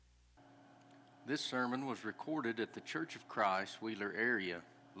This sermon was recorded at the Church of Christ, Wheeler area,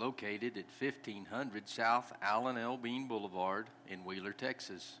 located at 1500 South Allen L. Bean Boulevard in Wheeler,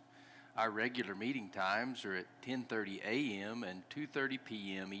 Texas. Our regular meeting times are at 10:30 a.m. and 2:30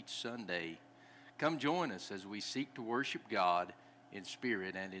 p.m. each Sunday. Come join us as we seek to worship God in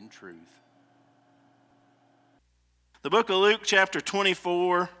spirit and in truth. The book of Luke, chapter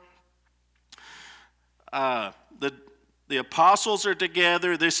 24. The apostles are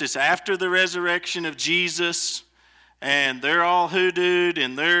together. This is after the resurrection of Jesus, and they're all hoodooed,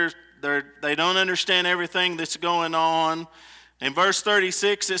 and they don't understand everything that's going on. In verse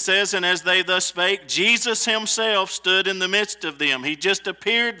 36 it says, "And as they thus spake, Jesus himself stood in the midst of them." He just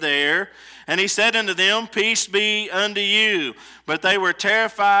appeared there, and he said unto them, "Peace be unto you." But they were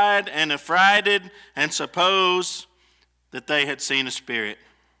terrified and affrighted, and supposed that they had seen a spirit.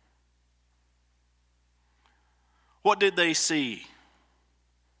 What did they see?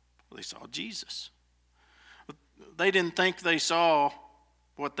 Well, they saw Jesus. They didn't think they saw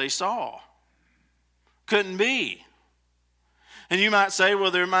what they saw. Couldn't be. And you might say,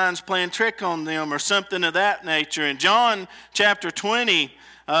 well, their mind's playing trick on them or something of that nature. In John chapter 20,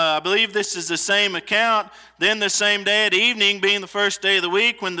 I believe this is the same account. Then the same day at evening, being the first day of the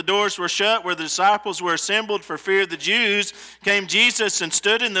week, when the doors were shut, where the disciples were assembled for fear of the Jews, came Jesus and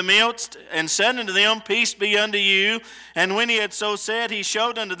stood in the midst and said unto them, "Peace be unto you." And when he had so said, he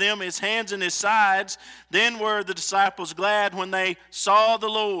showed unto them his hands and his sides. Then were the disciples glad when they saw the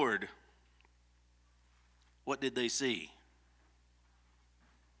Lord. What did they see?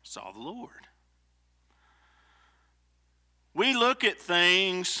 Saw the Lord. We look at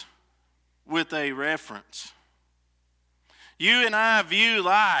things with a reference. You and I view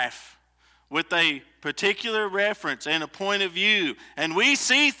life with a particular reference and a point of view, and we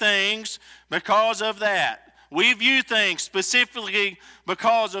see things because of that. We view things specifically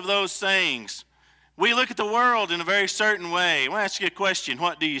because of those things. We look at the world in a very certain way. I want to ask you a question.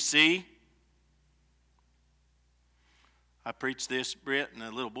 What do you see? I preached this, Britt, and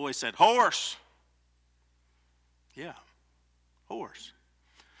a little boy said, "Horse." Yeah. Horse.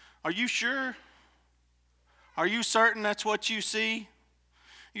 Are you sure? Are you certain that's what you see?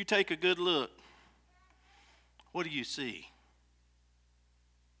 You take a good look. What do you see?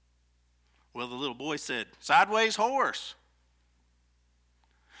 Well, the little boy said, "Sideways horse."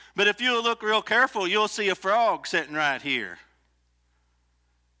 But if you look real careful, you'll see a frog sitting right here.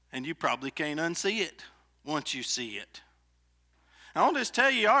 And you probably can't unsee it once you see it. I want to just tell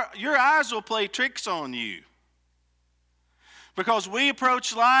you, your eyes will play tricks on you. Because we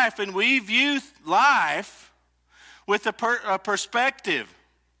approach life and we view life with a perspective.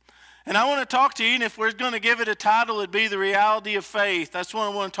 And I want to talk to you, and if we're going to give it a title, it'd be the reality of faith. That's what I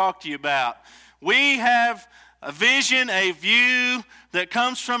want to talk to you about. We have a vision, a view that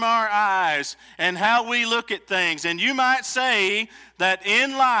comes from our eyes and how we look at things. And you might say that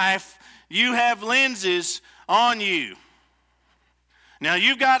in life, you have lenses on you. Now,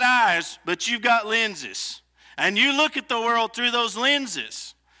 you've got eyes, but you've got lenses. And you look at the world through those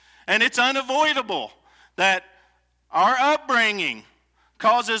lenses. And it's unavoidable that our upbringing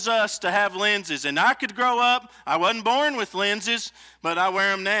causes us to have lenses. And I could grow up, I wasn't born with lenses, but I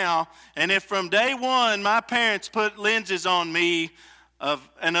wear them now. And if from day one my parents put lenses on me of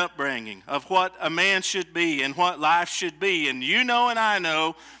an upbringing, of what a man should be and what life should be. And you know and I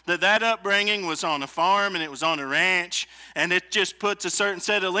know that upbringing was on a farm and it was on a ranch, and it just puts a certain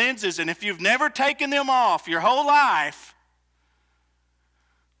set of lenses. And if you've never taken them off your whole life,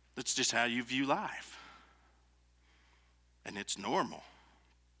 that's just how you view life. And it's normal.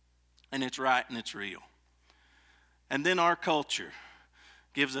 And it's right and it's real. And then our culture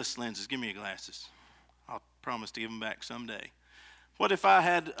gives us lenses. Give me your glasses. I'll promise to give them back someday. What if I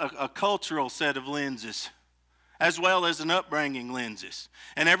had a cultural set of lenses as well as an upbringing lenses?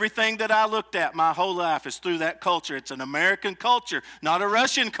 And everything that I looked at my whole life is through that culture. It's an American culture, not a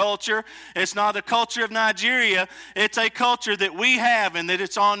Russian culture. It's not a culture of Nigeria. It's a culture that we have and that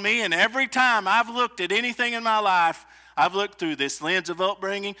it's on me. And every time I've looked at anything in my life, I've looked through this lens of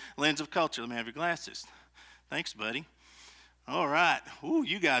upbringing, lens of culture. Let me have your glasses. Thanks, buddy. All right. Ooh,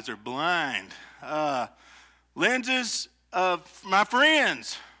 you guys are blind. Lenses of my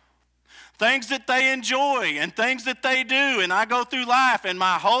friends, things that they enjoy and things that they do, and I go through life, and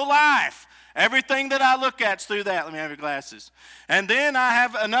my whole life, everything that I look at's through that. Let me have your glasses. And then I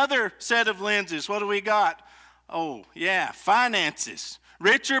have another set of lenses. What do we got? Oh, yeah, finances.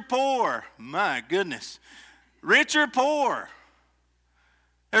 Rich or poor? My goodness. Rich or poor?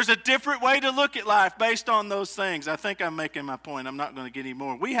 There's a different way to look at life based on those things. I think I'm making my point. I'm not going to get any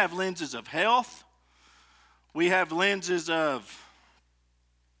more. We have lenses of health. We have lenses of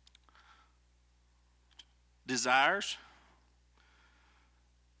desires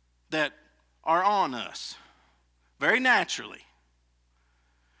that are on us very naturally.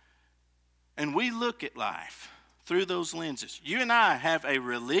 And we look at life through those lenses. You and I have a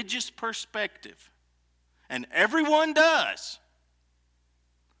religious perspective, and everyone does.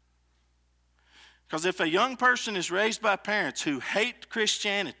 Because if a young person is raised by parents who hate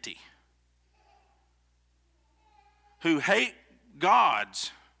Christianity, who hate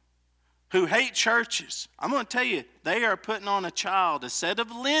gods, who hate churches, I'm going to tell you, they are putting on a child a set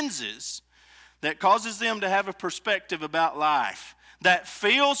of lenses that causes them to have a perspective about life that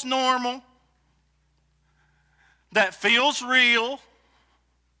feels normal, that feels real.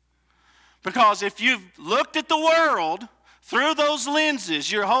 Because if you've looked at the world through those lenses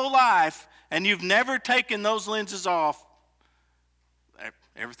your whole life and you've never taken those lenses off,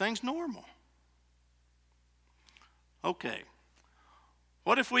 everything's normal. Okay.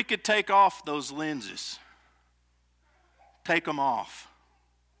 What if we could take off those lenses? Take them off.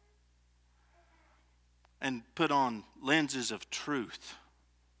 And put on lenses of truth.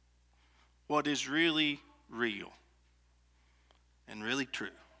 What is really real and really true.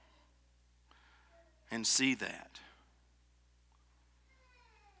 And see that.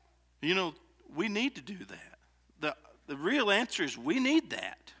 You know, we need to do that. The real answer is we need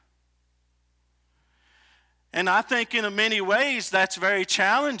that. And I think in many ways that's very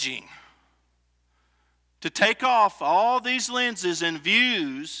challenging. To take off all these lenses and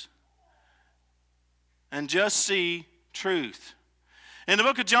views and just see truth. In the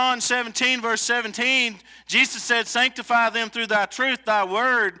book of John 17, verse 17, Jesus said, "Sanctify them through thy truth. Thy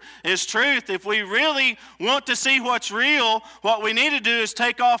word is truth." If we really want to see what's real, what we need to do is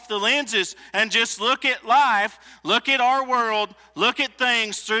take off the lenses and just look at life, look at our world, look at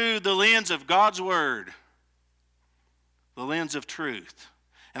things through the lens of God's word, the lens of truth.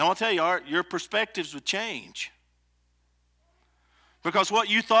 And I want to tell you, your perspectives would change. Because what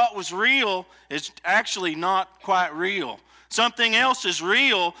you thought was real is actually not quite real. Something else is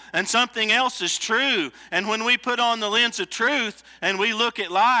real and something else is true. And when we put on the lens of truth and we look at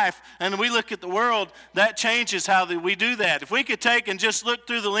life and we look at the world, that changes how we do that. If we could take and just look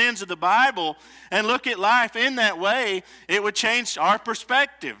through the lens of the Bible and look at life in that way, it would change our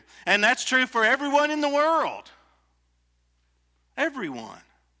perspective. And that's true for everyone in the world. Everyone.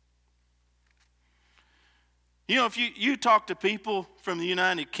 You know, if you talk to people from the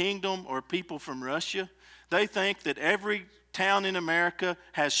United Kingdom or people from Russia, they think that every town in America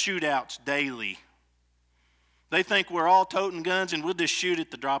has shootouts daily. They think we're all toting guns and we'll just shoot at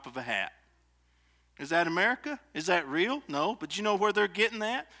the drop of a hat. Is that America? Is that real? No, but you know where they're getting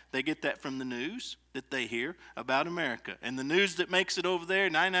that? They get that from the news that they hear about America. And the news that makes it over there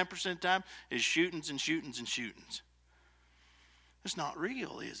 99% of the time is shootings and shootings and shootings. It's not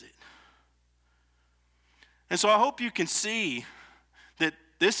real, is it? And so I hope you can see that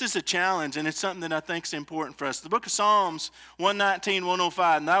this is a challenge, and it's something that I think is important for us. The book of Psalms 119,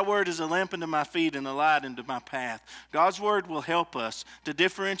 105, "And thy word is a lamp unto my feet and a light unto my path." God's word will help us to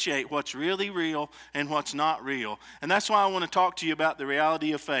differentiate what's really real and what's not real. And that's why I want to talk to you about the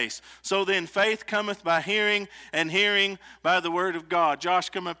reality of faith. So then, faith cometh by hearing, and hearing by the word of God. Josh,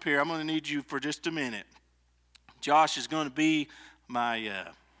 come up here. I'm going to need you for just a minute. Josh is going to be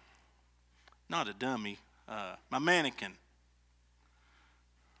my, not a dummy, my mannequin.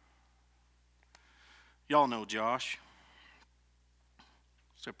 Y'all know Josh.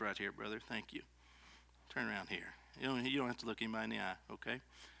 Step right here, brother. Thank you. Turn around here. You don't have to look anybody in the eye, okay?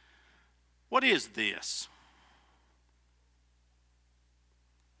 What is this?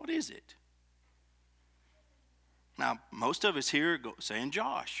 What is it? Now, most of us here are saying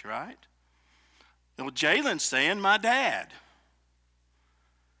Josh, right? Well, Jalen's saying my dad.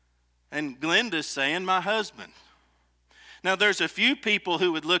 And Glenda's saying my husband. Now, there's a few people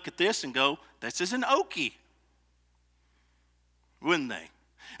who would look at this and go, "This is an Okie," wouldn't they?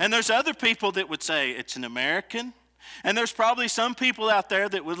 And there's other people that would say it's an American. And there's probably some people out there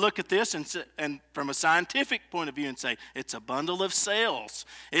that would look at this and from a scientific point of view and say, it's a bundle of cells.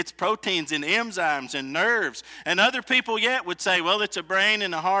 It's proteins and enzymes and nerves. And other people yet would say, well, it's a brain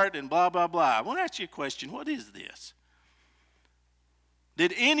and a heart and blah, blah, blah. I want to ask you a question. What is this?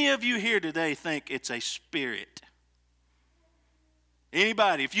 Did any of you here today think it's a spirit?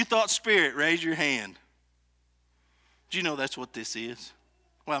 Anybody? If you thought spirit, raise your hand. Do you know that's what this is?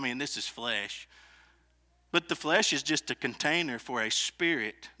 Well, I mean, this is flesh. But the flesh is just a container for a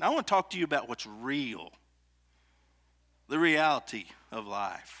spirit. Now, I want to talk to you about what's real. The reality of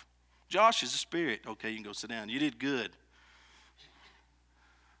life. Josh is a spirit. Okay, you can go sit down. You did good.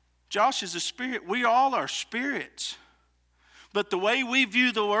 Josh is a spirit. We all are spirits. But the way we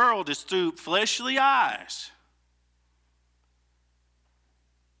view the world is through fleshly eyes.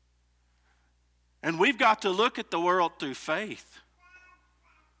 And we've got to look at the world through faith.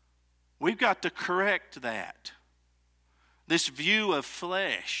 We've got to correct that. This view of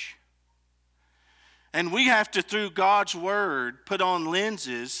flesh. And we have to, through God's Word, put on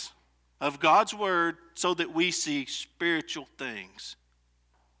lenses of God's Word so that we see spiritual things.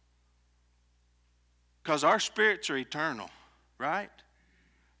 Because our spirits are eternal, right?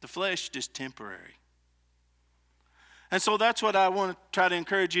 The flesh is just temporary. And so that's what I want to try to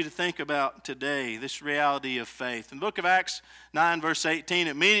encourage you to think about today, this reality of faith. In the book of Acts 9, verse 18,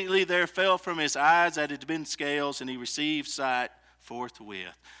 immediately there fell from his eyes that had been scales, and he received sight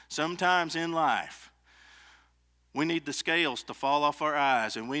forthwith. Sometimes in life, we need the scales to fall off our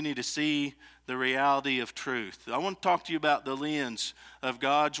eyes, and we need to see the reality of truth. I want to talk to you about the lens of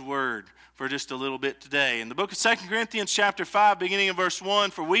God's Word for just a little bit today. In the book of 2 Corinthians chapter 5, beginning in verse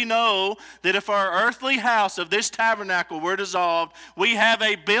 1, for we know that if our earthly house of this tabernacle were dissolved, we have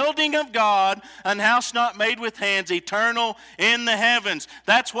a building of God, an house not made with hands, eternal in the heavens.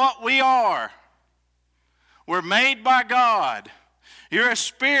 That's what we are. We're made by God. You're a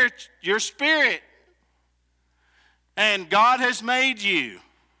spirit. You're spirit. And God has made you.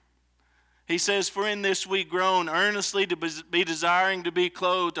 He says, for in this we groan earnestly to be desiring to be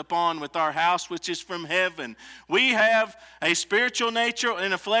clothed upon with our house which is from heaven. We have a spiritual nature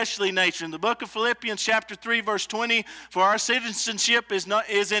and a fleshly nature. In the book of Philippians chapter 3 verse 20, for our citizenship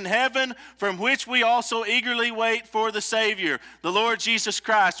is in heaven, from which we also eagerly wait for the Savior, the Lord Jesus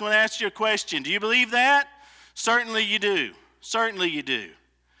Christ. I want to ask you a question. Do you believe that? Certainly you do. Certainly you do.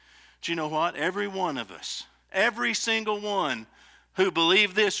 Do you know what? Every one of us, every single one who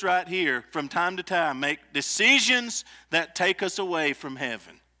believe this right here, from time to time, make decisions that take us away from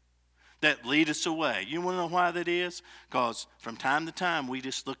heaven, that lead us away. You want to know why that is? Because from time to time, we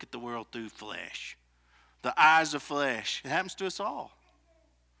just look at the world through flesh, the eyes of flesh. It happens to us all.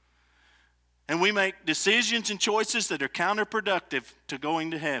 And we make decisions and choices that are counterproductive to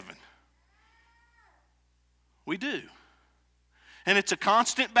going to heaven. We do. And it's a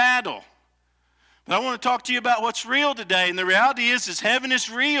constant battle. But I want to talk to you about what's real today. And the reality is heaven is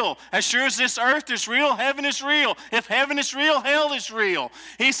real. As sure as this earth is real, heaven is real. If heaven is real, hell is real.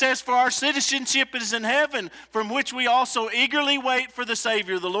 He says, for our citizenship is in heaven, from which we also eagerly wait for the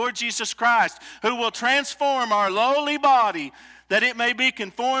Savior, the Lord Jesus Christ, who will transform our lowly body, that it may be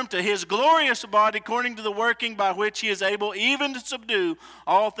conformed to his glorious body, according to the working by which he is able even to subdue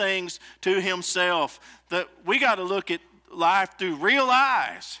all things to himself. That we got to look at life through real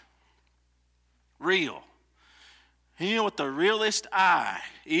eyes. Real. And you know what the realest eye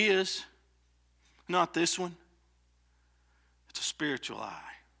is? Not this one. It's a spiritual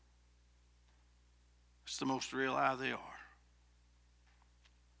eye. It's the most real eye they are.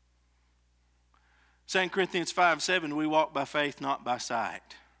 2 Corinthians 5:7, we walk by faith, not by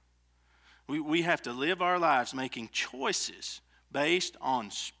sight. We have to live our lives making choices based on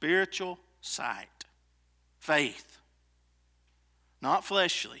spiritual sight. Faith. Not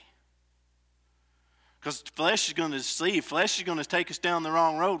fleshly. Because flesh is going to deceive. Flesh is going to take us down the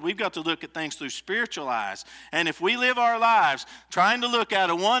wrong road. We've got to look at things through spiritual eyes. And if we live our lives trying to look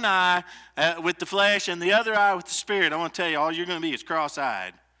out of one eye with the flesh and the other eye with the spirit, I want to tell you, all you're going to be is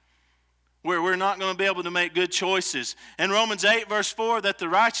cross-eyed. Where we're not going to be able to make good choices. In Romans 8, verse 4, that the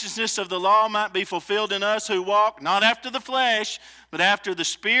righteousness of the law might be fulfilled in us who walk not after the flesh, but after the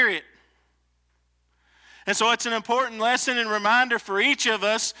Spirit. And so it's an important lesson and reminder for each of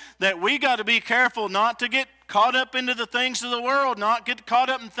us that we got to be careful not to get caught up into the things of the world, not get caught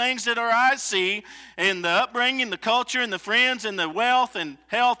up in things that our eyes see, in the upbringing, the culture, and the friends, and the wealth, and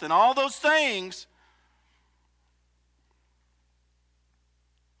health, and all those things.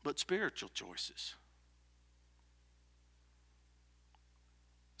 But spiritual choices.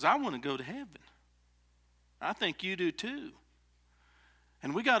 Because I want to go to heaven. I think you do too.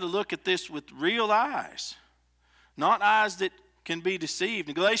 And we got to look at this with real eyes, not eyes that can be deceived.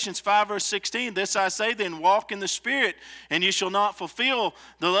 In Galatians 5 verse 16, this I say then, walk in the Spirit, and you shall not fulfill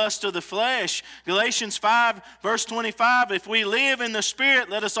the lust of the flesh. Galatians 5 verse 25, if we live in the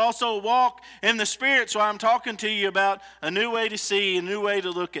Spirit, let us also walk in the Spirit. So I'm talking to you about a new way to see, a new way to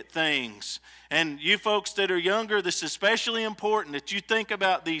look at things. And you folks that are younger, this is especially important that you think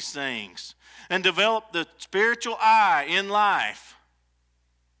about these things and develop the spiritual eye in life.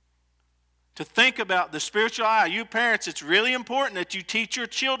 To think about the spiritual eye. You parents, it's really important that you teach your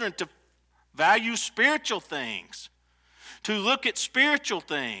children to value spiritual things, to look at spiritual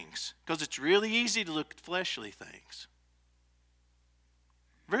things, because it's really easy to look at fleshly things.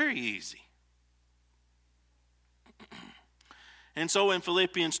 Very easy. And so in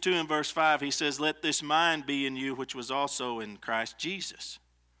Philippians 2 and verse 5, he says, let this mind be in you which was also in Christ Jesus.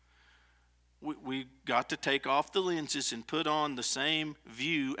 we got to take off the lenses and put on the same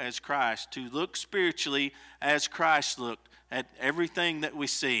view as Christ, to look spiritually as Christ looked at everything that we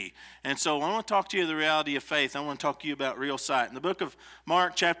see. And so I want to talk to you of the reality of faith. I want to talk to you about real sight. In the book of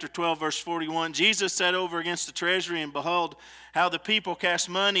Mark, chapter 12, verse 41, Jesus sat over against the treasury, and behold, how the people cast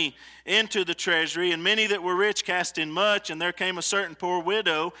money into the treasury, and many that were rich cast in much. And there came a certain poor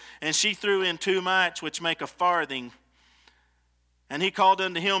widow, and she threw in 2 mites, which make a farthing. And he called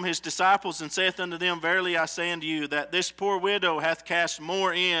unto him his disciples, and saith unto them, Verily I say unto you, that this poor widow hath cast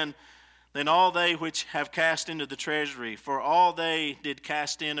more in than all they which have cast into the treasury. For all they did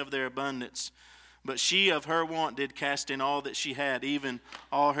cast in of their abundance, but she of her want did cast in all that she had, even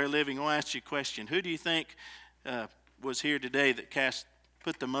all her living. I'll ask you a question. Who do you think was here today that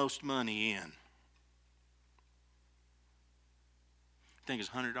put the most money in? Think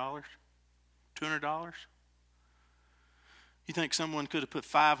it's $100? $200? You think someone could have put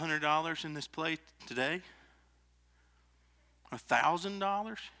 $500 in this plate today?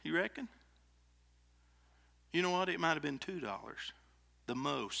 $1,000, you reckon? You know what? It might have been $2. The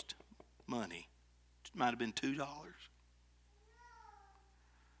most money. It might have been $2.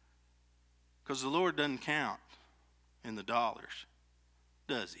 Because the Lord doesn't count in the dollars,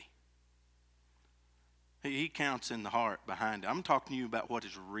 does he? He counts in the heart behind it. I'm talking to you about what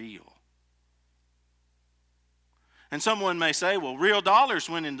is real. And someone may say, well, real dollars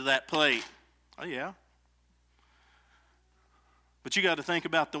went into that plate. Oh, yeah. But you got to think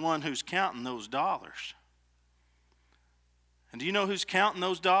about the one who's counting those dollars. And do you know who's counting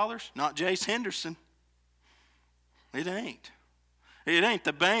those dollars? Not Jace Henderson. It ain't. It ain't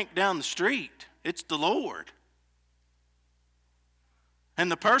the bank down the street. It's the Lord. And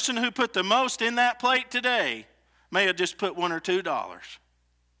the person who put the most in that plate today may have just put $1 or $2.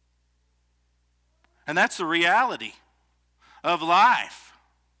 And that's the reality of life.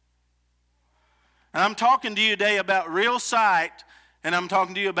 And I'm talking to you today about real sight, and I'm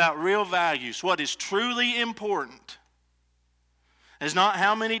talking to you about real values. What is truly important is not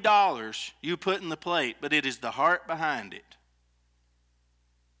how many dollars you put in the plate, but it is the heart behind it.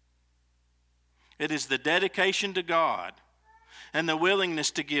 It is the dedication to God and the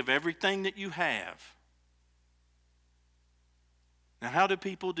willingness to give everything that you have. Now, how do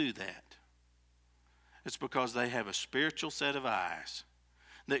people do that? It's because they have a spiritual set of eyes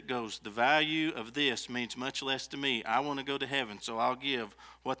that goes, the value of this means much less to me. I want to go to heaven, so I'll give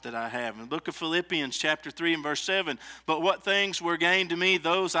what that I have. In the book of Philippians, chapter 3 and verse 7, but what things were gained to me,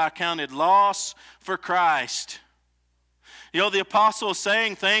 those I counted loss for Christ. You know, the apostle is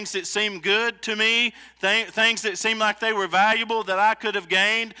saying things that seem good to me, things that seem like they were valuable that I could have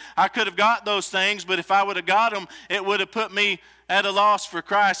gained. I could have got those things, but if I would have got them, it would have put me at a loss for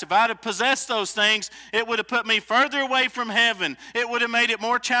Christ. If I'd have possessed those things, it would have put me further away from heaven. It would have made it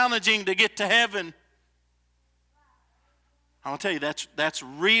more challenging to get to heaven. I'll tell you, that's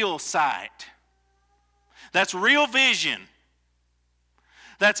real sight. That's real vision.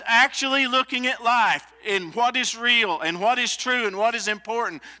 That's actually looking at life in what is real and what is true and what is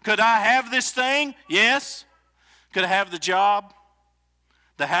important. Could I have this thing? Yes. Could I have the job,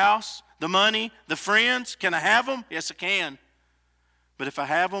 the house, the money, the friends? Can I have them? Yes, I can. But if I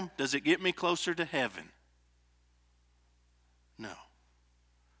have them, does it get me closer to heaven? No.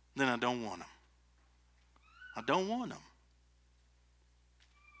 Then I don't want them. I don't want them.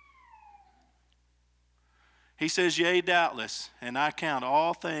 He says, yea, doubtless, and I count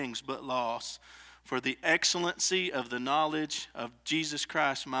all things but loss for the excellency of the knowledge of Jesus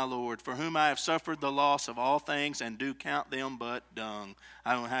Christ my Lord, for whom I have suffered the loss of all things and do count them but dung.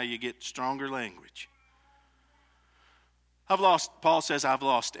 I don't know how you get stronger language. Paul says, I've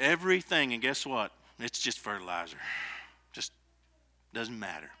lost everything, and guess what? It's just fertilizer. Just doesn't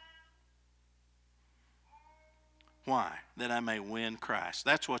matter. Why? That I may win Christ.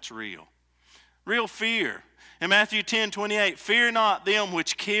 That's what's real. Real fear. In Matthew 10:28, fear not them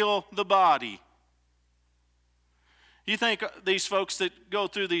which kill the body. You think these folks that go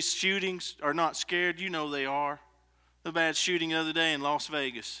through these shootings are not scared? You know they are. The bad shooting the other day in Las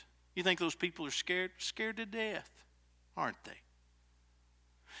Vegas. You think those people are scared? Scared to death, aren't they?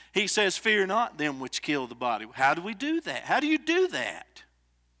 He says, fear not them which kill the body. How do we do that? How do you do that?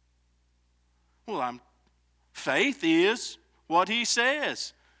 Well, faith is what he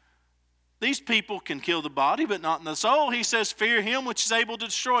says. These people can kill the body, but not in the soul. He says, fear him which is able to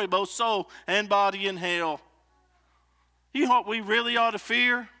destroy both soul and body in hell. You know what we really ought to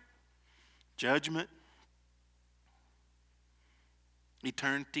fear? Judgment.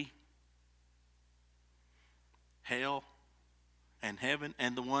 Eternity. Hell. And heaven.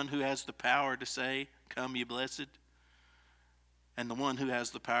 And the one who has the power to say, come ye blessed. and the one who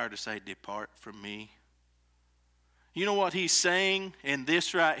has the power to say, depart from me. You know what he's saying in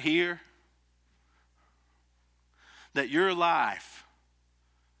this right here? That your life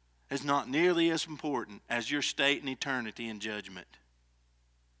is not nearly as important as your state in eternity in judgment.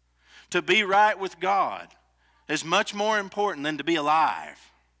 To be right with God is much more important than to be alive.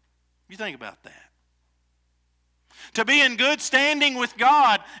 You think about that. To be in good standing with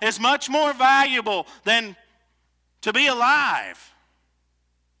God is much more valuable than to be alive.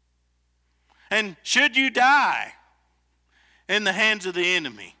 And should you die in the hands of the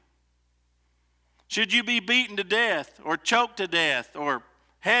enemy, should you be beaten to death or choked to death or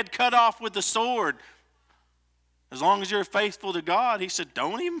head cut off with the sword, as long as you're faithful to God, he said,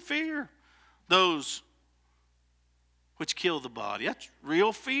 don't even fear those which kill the body. That's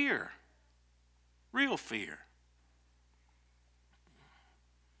real fear. Real fear.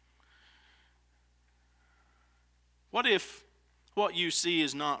 What if what you see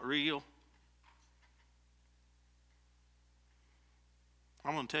is not real?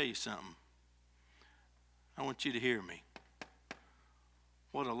 I'm going to tell you something. I want you to hear me.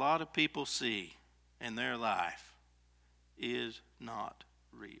 What a lot of people see in their life is not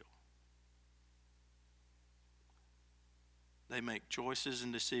real. They make choices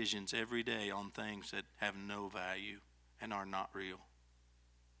and decisions every day on things that have no value and are not real.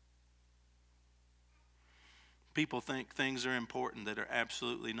 People think things are important that are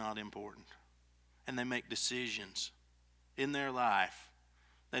absolutely not important. And they make decisions in their life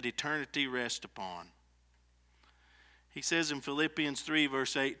that eternity rests upon. He says in Philippians 3,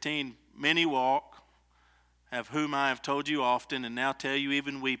 verse 18, many walk, of whom I have told you often, and now tell you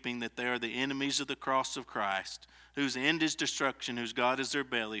even weeping, that they are the enemies of the cross of Christ, whose end is destruction, whose God is their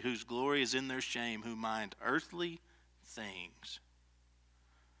belly, whose glory is in their shame, who mind earthly things.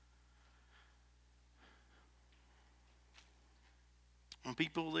 When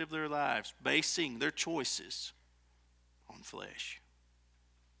people live their lives basing their choices on flesh,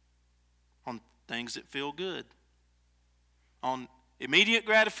 on things that feel good, on immediate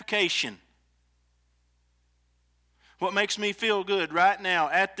gratification. What makes me feel good right now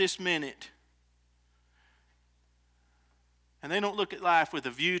at this minute? And they don't look at life with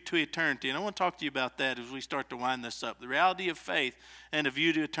a view to eternity. And I want to talk to you about that as we start to wind this up. The reality of faith and a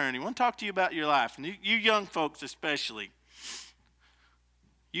view to eternity. I want to talk to you about your life. And you young folks especially.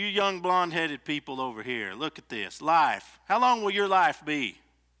 You young blonde-headed people over here, look at this. Life. How long will your life be?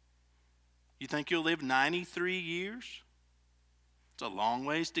 You think you'll live 93 years? It's a long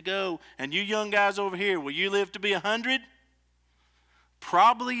ways to go. And you young guys over here, will you live to be 100?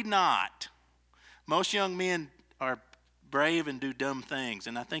 Probably not. Most young men are brave and do dumb things,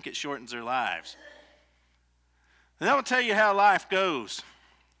 and I think it shortens their lives. And I will tell you how life goes.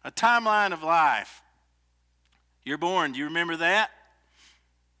 A timeline of life. You're born. Do you remember that?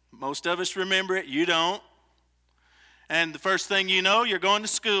 Most of us remember it. You don't. And the first thing you know, you're going to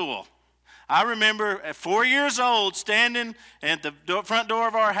school. I remember at 4 years old standing at the front door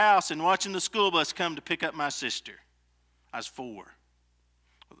of our house and watching the school bus come to pick up my sister. I was 4.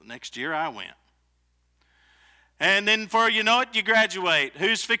 Well, the next year I went. And then before you know it, you graduate.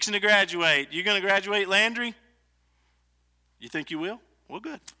 Who's fixing to graduate? You going to graduate, Landry? You think you will? Well,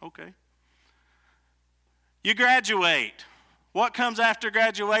 good. Okay. You graduate. What comes after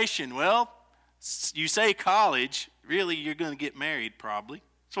graduation? Well, you say college. Really, you're going to get married probably.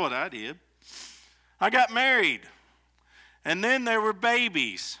 That's what I did. I got married. And then there were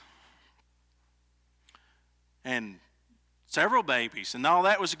babies. And several babies. And all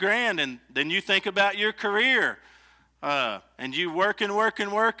that was grand. And then you think about your career. And you working.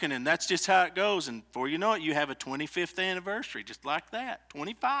 And that's just how it goes. And before you know it, you have a 25th anniversary. Just like that.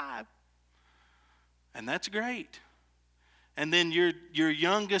 25. And that's great. And then your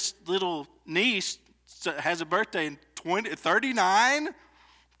youngest little niece has a birthday in 39.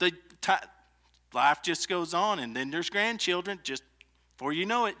 Life just goes on. And then there's grandchildren. Just before you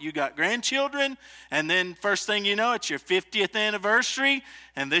know it, you got grandchildren. And then first thing you know, it's your 50th anniversary.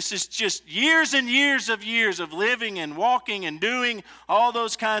 And this is just years and years of living and walking and doing all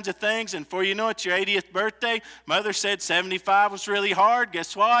those kinds of things. And before you know it, your 80th birthday. Mother said 75 was really hard.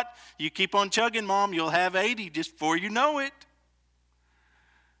 Guess what? You keep on chugging, Mom. You'll have 80 just before you know it.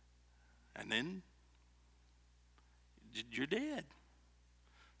 And then you're dead.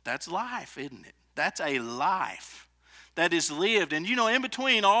 That's life, isn't it? That's a life that is lived. And you know, in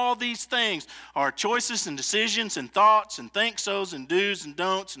between all these things are choices and decisions and thoughts and think-sos and do's and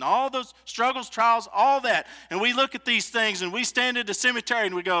don'ts and all those struggles, trials, all that. And we look at these things and we stand at the cemetery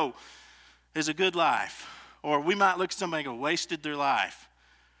and we go, is a good life. Or we might look at somebody and go, wasted their life.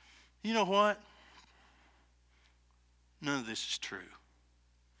 You know what? None of this is true.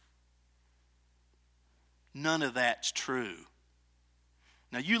 None of that's true.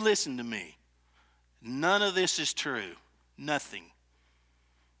 Now you listen to me. None of this is true. Nothing.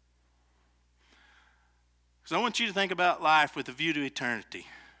 So I want you to think about life with a view to eternity.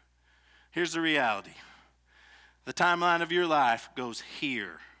 Here's the reality. The timeline of your life goes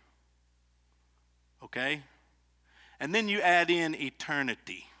here. Okay? And then you add in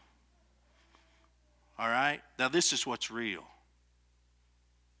eternity. All right? Now this is what's real.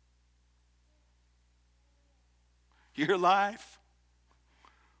 Your life,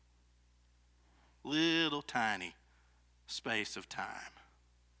 little tiny space of time.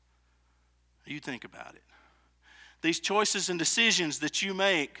 You think about it. These choices and decisions that you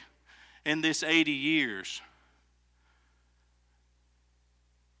make in this 80 years,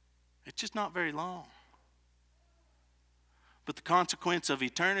 it's just not very long. But the consequence of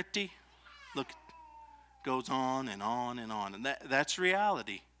eternity, look, goes on and on and on. And that's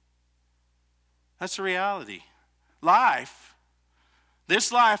reality. That's the reality. Life,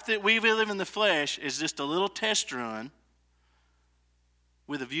 this life that we live in the flesh, is just a little test run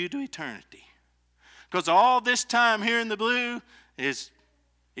with a view to eternity. Because all this time here in the blue is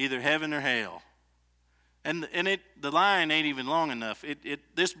either heaven or hell. And the line ain't even long enough.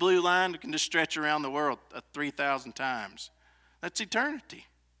 This blue line can just stretch around the world 3,000 times. That's eternity.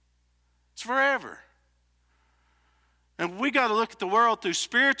 It's forever. And we got to look at the world through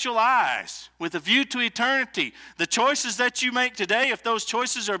spiritual eyes with a view to eternity. The choices that you make today, if those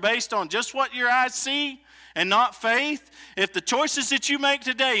choices are based on just what your eyes see and not faith, if the choices that you make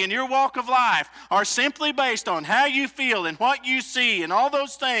today in your walk of life are simply based on how you feel and what you see and all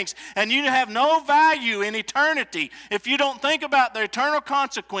those things, and you have no value in eternity, if you don't think about the eternal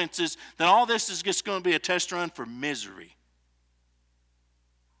consequences, then all this is just going to be a test run for misery.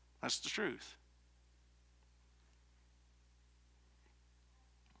 That's the truth.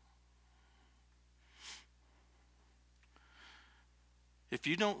 If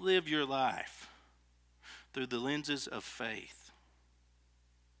you don't live your life through the lenses of faith,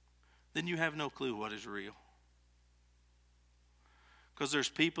 then you have no clue what is real. Because there's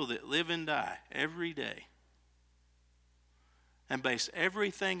people that live and die every day and base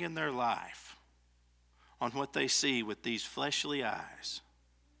everything in their life on what they see with these fleshly eyes.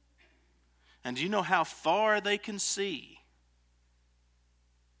 And do you know how far they can see?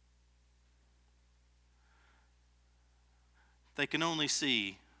 They can only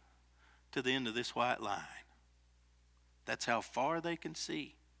see to the end of this white line. That's how far they can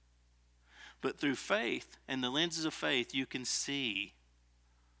see. But through faith and the lenses of faith, you can see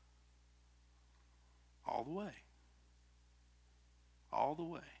all the way. All the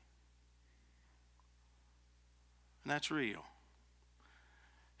way. And that's real.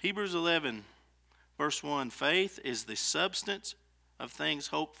 Hebrews 11, verse 1, faith is the substance of things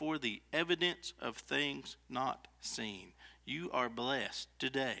hoped for, the evidence of things not seen. You are blessed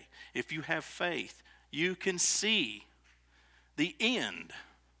today. If you have faith, you can see the end.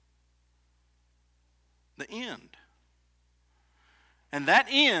 The end. And that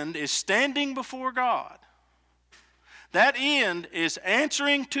end is standing before God. That end is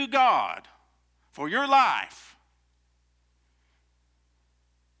answering to God for your life.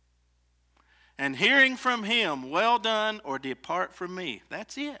 And hearing from Him, well done, or depart from me.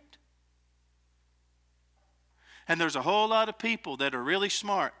 That's it. And there's a whole lot of people that are really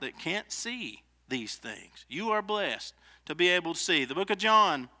smart that can't see these things. You are blessed to be able to see. The book of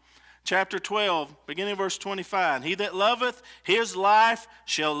John, chapter 12, beginning verse 25. He that loveth his life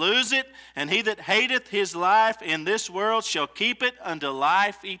shall lose it, and he that hateth his life in this world shall keep it unto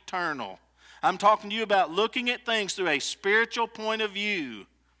life eternal. I'm talking to you about looking at things through a spiritual point of view.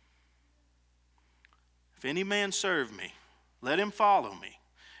 If any man serve me, let him follow me.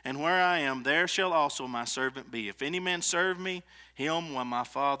 And where I am, there shall also my servant be. If any man serve me, him will my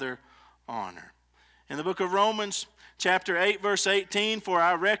Father honor. In the book of Romans, chapter 8, verse 18, for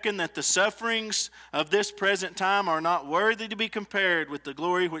I reckon that the sufferings of this present time are not worthy to be compared with the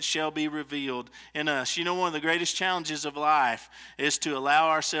glory which shall be revealed in us. You know, one of the greatest challenges of life is to allow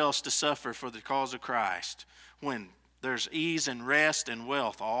ourselves to suffer for the cause of Christ when there's ease and rest and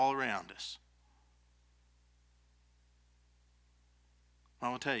wealth all around us. I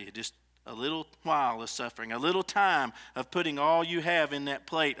will tell you, just a little while of suffering, a little time of putting all you have in that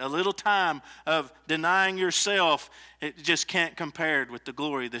plate, a little time of denying yourself, it just can't compare with the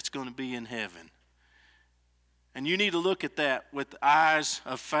glory that's going to be in heaven. And you need to look at that with eyes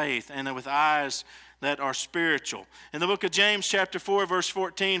of faith and with eyes that are spiritual. In the book of James, chapter 4, verse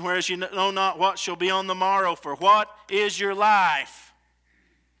 14, whereas you know not what shall be on the morrow, for what is your life?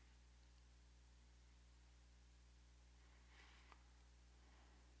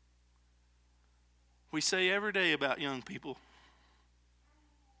 We say every day about young people,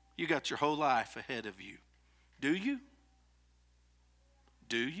 you got your whole life ahead of you. Do you?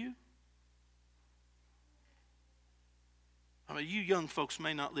 Do you? I mean, you young folks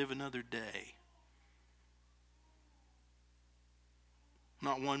may not live another day.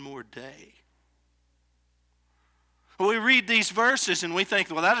 Not one more day. We read these verses and we think,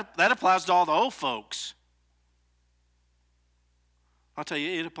 well, that applies to all the old folks. I'll tell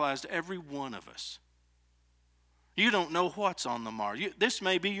you, it applies to every one of us. You don't know what's on the mark. This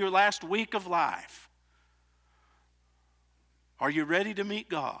may be your last week of life. Are you ready to meet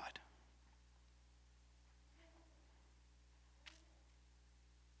God?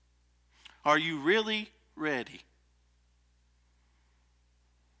 Are you really ready?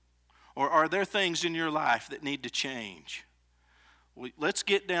 Or are there things in your life that need to change? Let's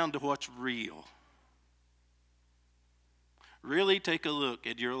get down to what's real. Really take a look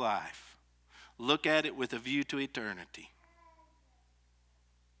at your life. Look at it with a view to eternity.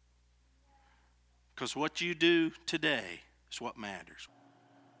 Because what you do today is what matters.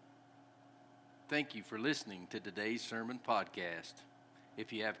 Thank you for listening to today's sermon podcast.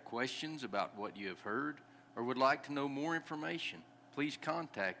 If you have questions about what you have heard or would like to know more information, please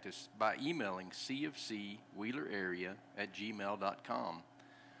contact us by emailing cofcwheelerarea@gmail.com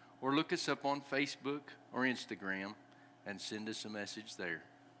or look us up on Facebook or Instagram and send us a message there.